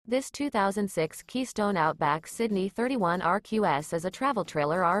This 2006 Keystone Outback Sydney 31 RQS is a travel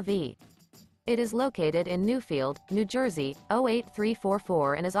trailer RV. It is located in Newfield, New Jersey,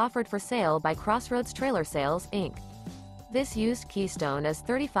 08344 and is offered for sale by Crossroads Trailer Sales, Inc. This used Keystone is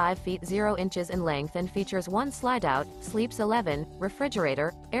 35 feet 0 inches in length and features one slide-out, sleeps 11,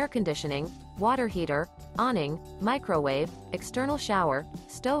 refrigerator, air conditioning, water heater, awning, microwave, external shower,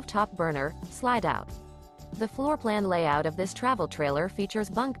 stove-top burner, slide-out. The floor plan layout of this travel trailer features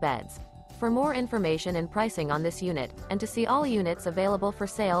bunk beds. For more information and pricing on this unit, and to see all units available for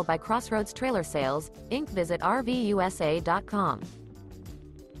sale by Crossroads Trailer Sales, Inc., visit RVUSA.com.